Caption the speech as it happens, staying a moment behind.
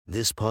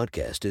This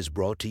podcast is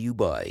brought to you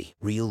by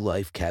Real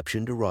Life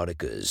Captioned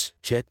Eroticas.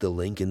 Check the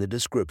link in the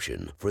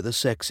description for the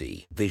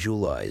sexy,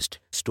 visualized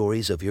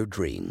stories of your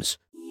dreams.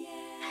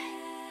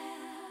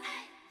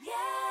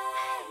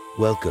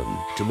 Welcome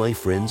to my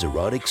friend's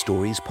Erotic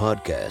Stories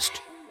podcast,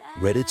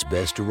 Reddit's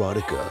Best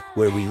Erotica,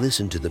 where we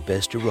listen to the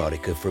best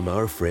erotica from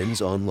our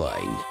friends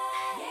online.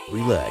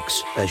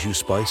 Relax as you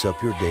spice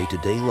up your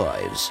day-to-day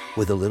lives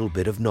with a little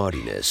bit of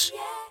naughtiness.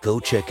 Go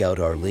check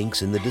out our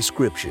links in the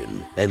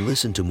description and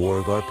listen to more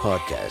of our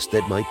podcast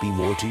that might be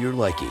more to your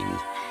liking.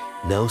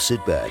 Now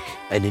sit back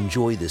and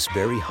enjoy this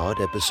very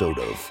hot episode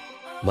of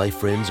My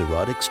Friend's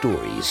Erotic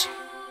Stories.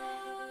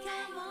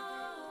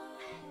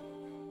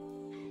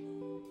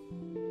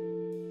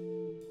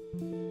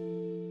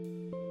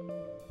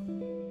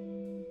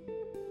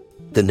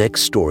 The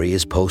next story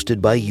is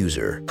posted by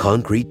user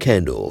Concrete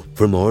Candle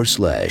from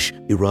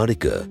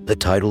r/erotica. The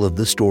title of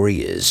the story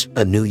is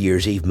A New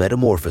Year's Eve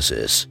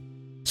Metamorphosis.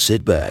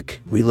 Sit back,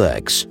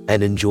 relax,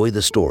 and enjoy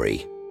the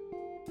story.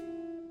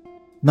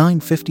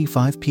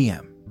 9:55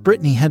 p.m.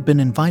 Brittany had been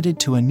invited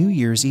to a New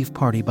Year's Eve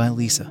party by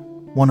Lisa,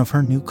 one of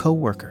her new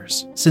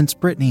co-workers. Since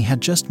Brittany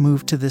had just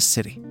moved to this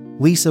city,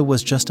 Lisa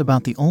was just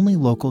about the only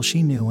local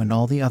she knew, and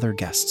all the other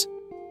guests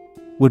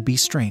would be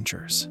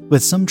strangers.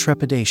 With some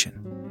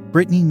trepidation,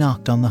 Brittany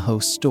knocked on the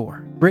host's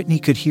door. Brittany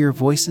could hear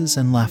voices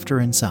and laughter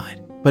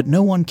inside, but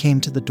no one came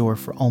to the door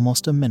for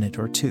almost a minute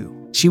or two.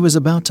 She was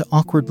about to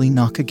awkwardly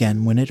knock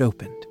again when it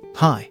opened.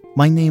 "Hi,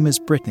 my name is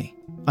Brittany.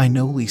 I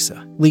know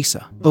Lisa."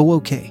 "Lisa, oh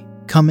okay.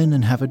 Come in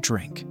and have a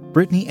drink."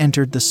 Brittany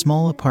entered the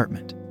small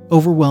apartment,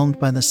 overwhelmed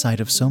by the sight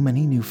of so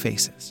many new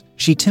faces.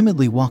 She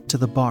timidly walked to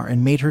the bar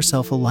and made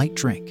herself a light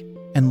drink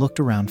and looked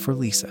around for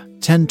Lisa.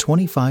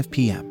 10:25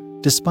 p.m.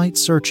 Despite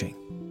searching,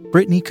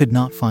 Brittany could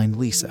not find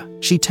Lisa.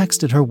 She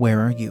texted her, "Where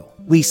are you?"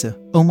 "Lisa,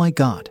 oh my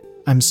god,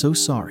 I'm so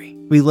sorry.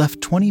 We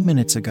left 20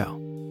 minutes ago.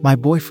 My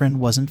boyfriend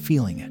wasn't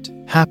feeling it.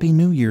 Happy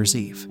New Year's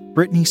Eve."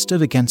 Brittany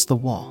stood against the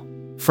wall,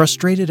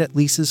 frustrated at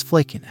Lisa's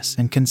flakiness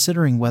and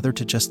considering whether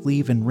to just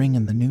leave and ring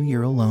in the new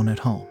year alone at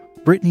home.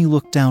 Brittany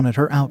looked down at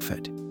her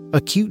outfit,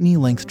 a cute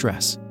knee-length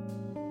dress,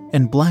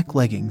 and black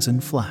leggings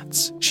and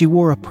flats. She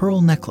wore a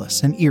pearl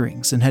necklace and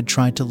earrings and had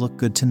tried to look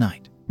good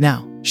tonight.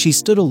 Now, she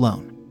stood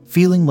alone,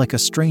 feeling like a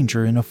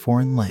stranger in a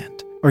foreign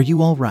land. "Are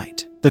you all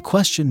right?" The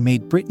question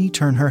made Brittany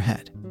turn her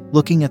head,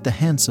 looking at the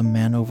handsome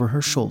man over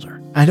her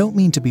shoulder. "I don't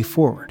mean to be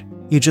forward.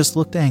 You just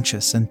looked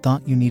anxious and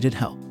thought you needed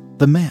help."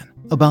 The man,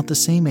 about the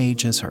same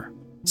age as her,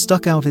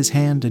 stuck out his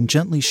hand and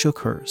gently shook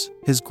hers,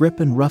 his grip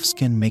and rough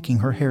skin making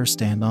her hair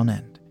stand on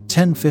end.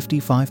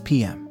 10:55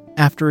 p.m.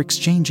 After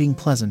exchanging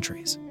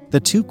pleasantries, the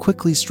two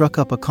quickly struck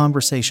up a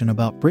conversation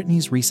about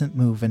Brittany's recent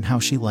move and how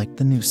she liked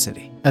the new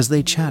city. As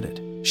they chatted,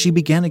 she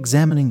began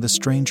examining the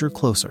stranger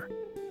closer,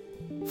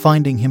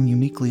 finding him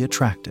uniquely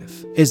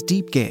attractive. His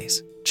deep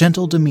gaze,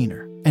 gentle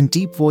demeanor, and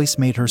deep voice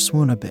made her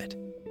swoon a bit,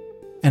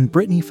 and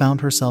Brittany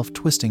found herself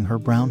twisting her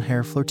brown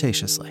hair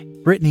flirtatiously.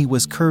 Brittany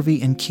was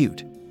curvy and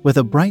cute, with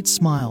a bright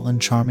smile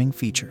and charming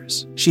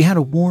features. She had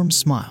a warm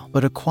smile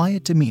but a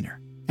quiet demeanor,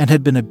 and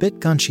had been a bit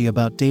gunchy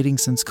about dating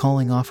since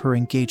calling off her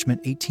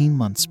engagement 18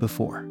 months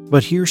before.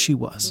 But here she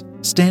was,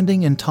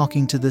 standing and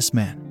talking to this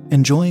man,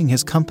 enjoying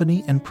his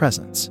company and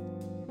presence,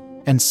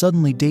 and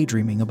suddenly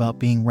daydreaming about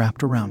being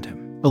wrapped around him.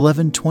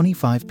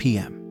 11:25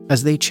 p.m.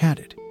 As they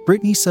chatted,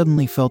 Brittany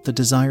suddenly felt the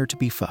desire to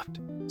be fucked,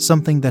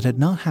 something that had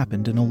not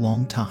happened in a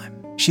long time.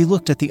 She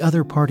looked at the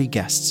other party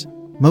guests,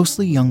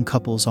 mostly young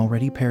couples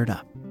already paired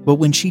up. But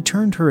when she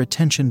turned her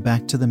attention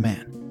back to the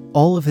man,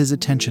 all of his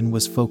attention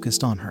was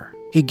focused on her.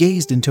 He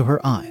gazed into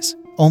her eyes,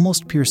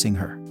 almost piercing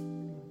her,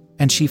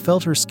 and she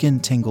felt her skin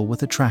tingle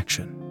with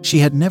attraction. She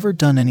had never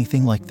done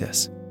anything like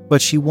this,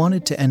 but she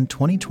wanted to end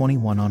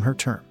 2021 on her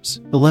terms.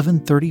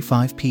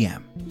 11:35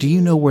 p.m. "Do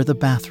you know where the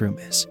bathroom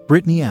is?"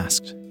 Brittany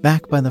asked,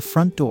 back by the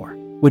front door.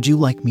 "Would you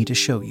like me to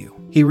show you?"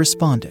 He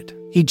responded.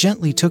 He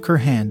gently took her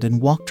hand and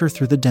walked her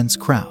through the dense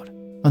crowd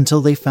until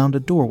they found a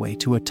doorway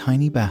to a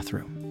tiny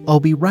bathroom.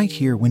 "I'll be right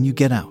here when you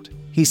get out,"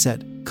 he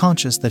said,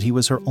 conscious that he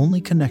was her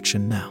only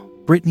connection now.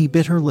 Brittany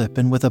bit her lip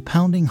and with a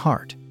pounding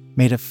heart,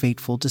 made a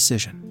fateful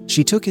decision.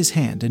 She took his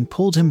hand and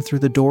pulled him through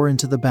the door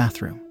into the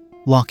bathroom,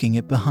 locking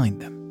it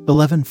behind them.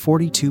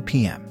 11:42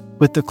 p.m.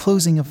 With the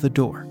closing of the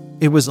door,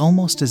 it was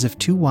almost as if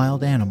two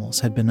wild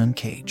animals had been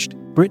uncaged.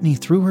 Brittany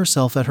threw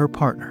herself at her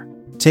partner,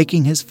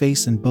 taking his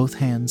face in both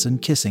hands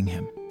and kissing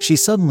him. She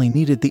suddenly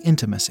needed the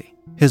intimacy,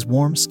 his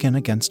warm skin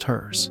against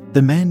hers.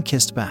 The man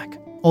kissed back,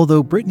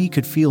 although Brittany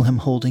could feel him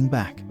holding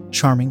back,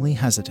 charmingly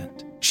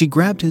hesitant. She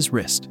grabbed his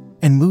wrist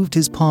and moved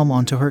his palm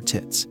onto her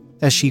tits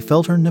as she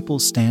felt her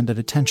nipples stand at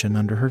attention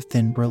under her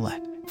thin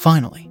bralette.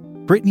 Finally,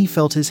 Brittany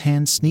felt his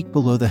hand sneak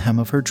below the hem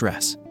of her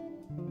dress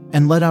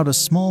and let out a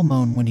small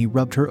moan when he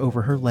rubbed her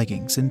over her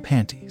leggings and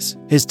panties.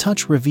 His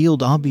touch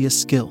revealed obvious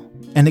skill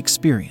and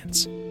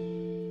experience,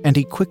 and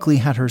he quickly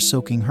had her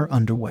soaking her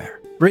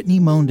underwear. Brittany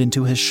moaned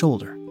into his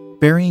shoulder,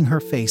 burying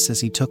her face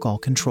as he took all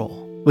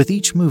control. With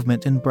each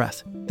movement and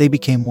breath, they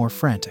became more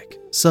frantic.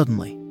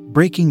 Suddenly,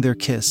 breaking their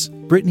kiss,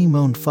 Brittany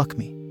moaned, "Fuck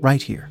me,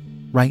 right here,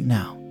 right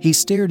now." He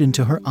stared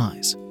into her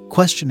eyes,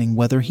 questioning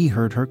whether he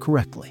heard her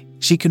correctly.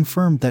 She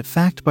confirmed that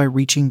fact by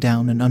reaching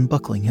down and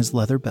unbuckling his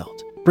leather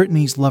belt.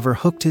 Brittany's lover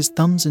hooked his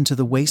thumbs into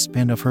the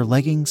waistband of her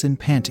leggings and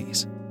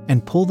panties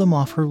and pulled them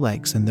off her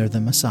legs and threw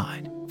them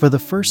aside. For the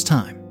first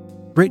time,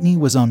 Brittany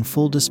was on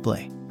full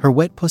display, her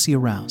wet pussy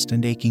aroused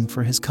and aching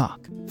for his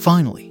cock.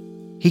 Finally,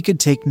 he could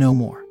take no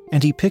more,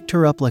 and he picked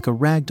her up like a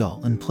rag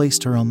doll and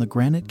placed her on the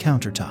granite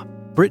countertop.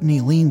 Brittany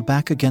leaned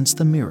back against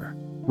the mirror,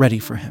 ready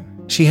for him.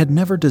 She had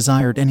never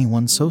desired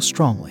anyone so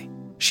strongly.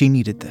 She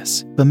needed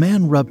this. The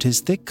man rubbed his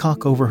thick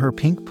cock over her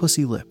pink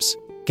pussy lips,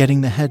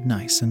 getting the head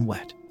nice and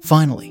wet.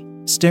 Finally,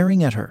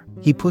 staring at her,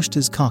 he pushed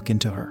his cock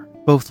into her.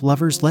 Both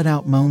lovers let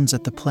out moans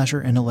at the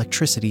pleasure and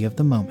electricity of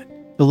the moment.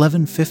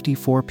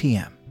 11:54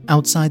 p.m.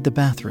 Outside the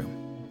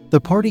bathroom, the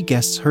party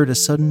guests heard a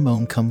sudden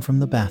moan come from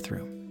the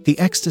bathroom. The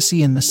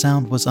ecstasy in the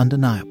sound was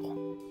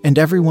undeniable, and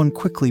everyone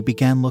quickly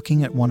began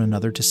looking at one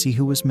another to see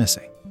who was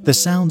missing. The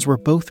sounds were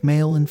both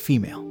male and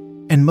female,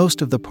 and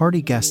most of the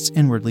party guests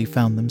inwardly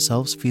found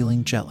themselves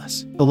feeling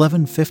jealous.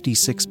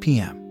 11:56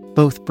 p.m.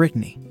 Both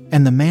Brittany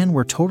and the man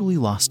were totally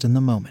lost in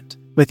the moment.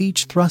 With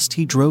each thrust,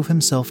 he drove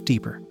himself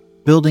deeper,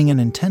 building an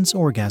intense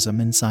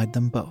orgasm inside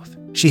them both.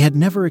 She had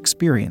never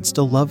experienced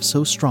a love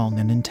so strong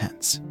and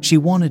intense. She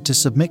wanted to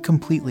submit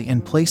completely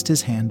and placed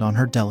his hand on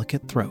her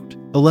delicate throat.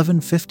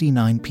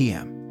 11:59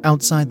 p.m.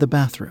 Outside the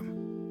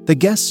bathroom, the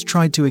guests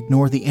tried to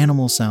ignore the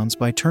animal sounds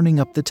by turning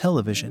up the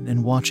television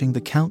and watching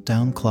the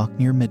countdown clock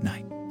near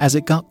midnight. As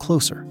it got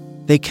closer,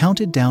 they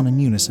counted down in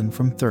unison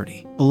from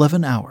 30,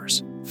 11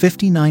 hours,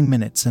 59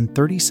 minutes and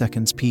 30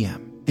 seconds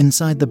p.m.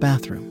 Inside the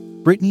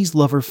bathroom, Brittany's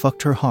lover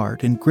fucked her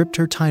hard and gripped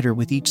her tighter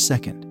with each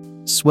second,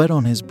 sweat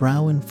on his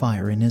brow and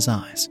fire in his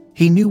eyes.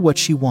 He knew what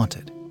she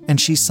wanted, and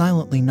she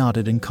silently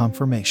nodded in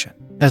confirmation.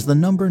 As the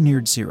number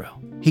neared 0,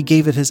 he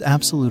gave it his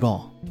absolute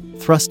all,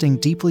 thrusting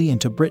deeply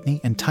into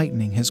Brittany and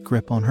tightening his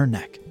grip on her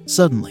neck.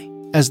 Suddenly,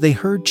 as they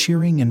heard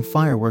cheering and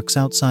fireworks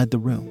outside the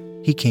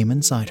room, he came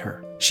inside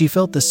her. She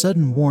felt the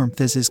sudden warmth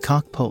as his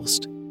cock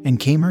pulsed, and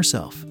came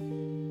herself,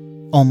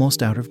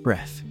 almost out of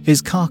breath.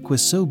 His cock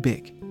was so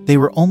big, they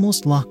were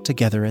almost locked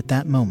together at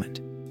that moment.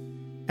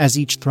 As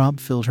each throb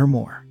filled her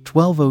more.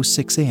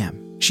 12:06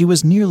 a.m. She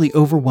was nearly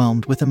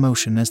overwhelmed with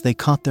emotion as they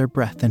caught their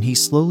breath and he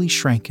slowly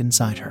shrank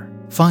inside her.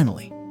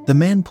 Finally, the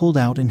man pulled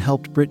out and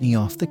helped Brittany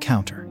off the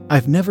counter.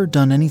 "I've never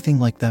done anything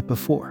like that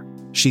before,"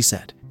 she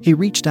said. He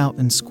reached out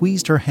and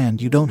squeezed her hand.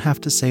 "You don't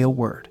have to say a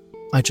word.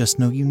 I just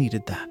know you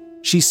needed that."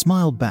 She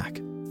smiled back,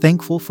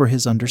 thankful for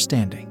his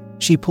understanding.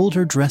 She pulled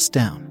her dress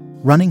down,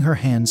 running her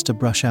hands to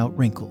brush out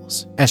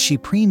wrinkles. As she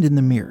preened in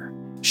the mirror,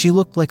 she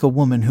looked like a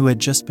woman who had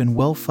just been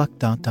well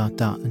fucked ...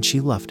 and she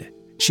loved it.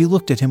 She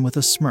looked at him with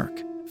a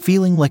smirk,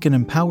 feeling like an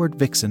empowered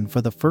vixen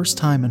for the first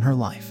time in her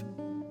life,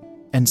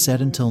 and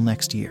said, "Until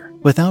next year."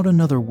 Without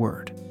another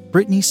word,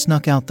 Brittany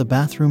snuck out the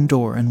bathroom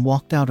door and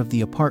walked out of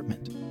the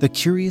apartment, the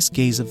curious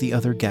gaze of the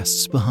other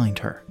guests behind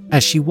her.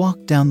 As she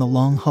walked down the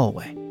long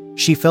hallway,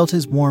 she felt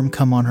his warm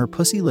cum on her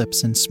pussy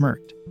lips and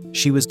smirked.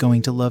 She was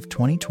going to love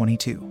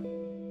 2022.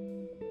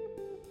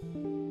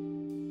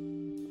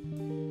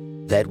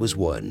 That was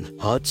one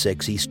hot,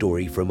 sexy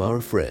story from our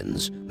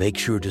friends. Make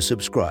sure to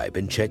subscribe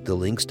and check the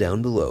links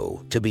down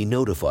below to be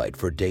notified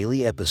for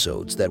daily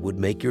episodes that would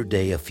make your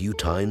day a few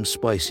times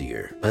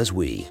spicier as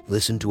we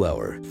listen to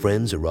our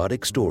friends'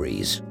 erotic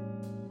stories.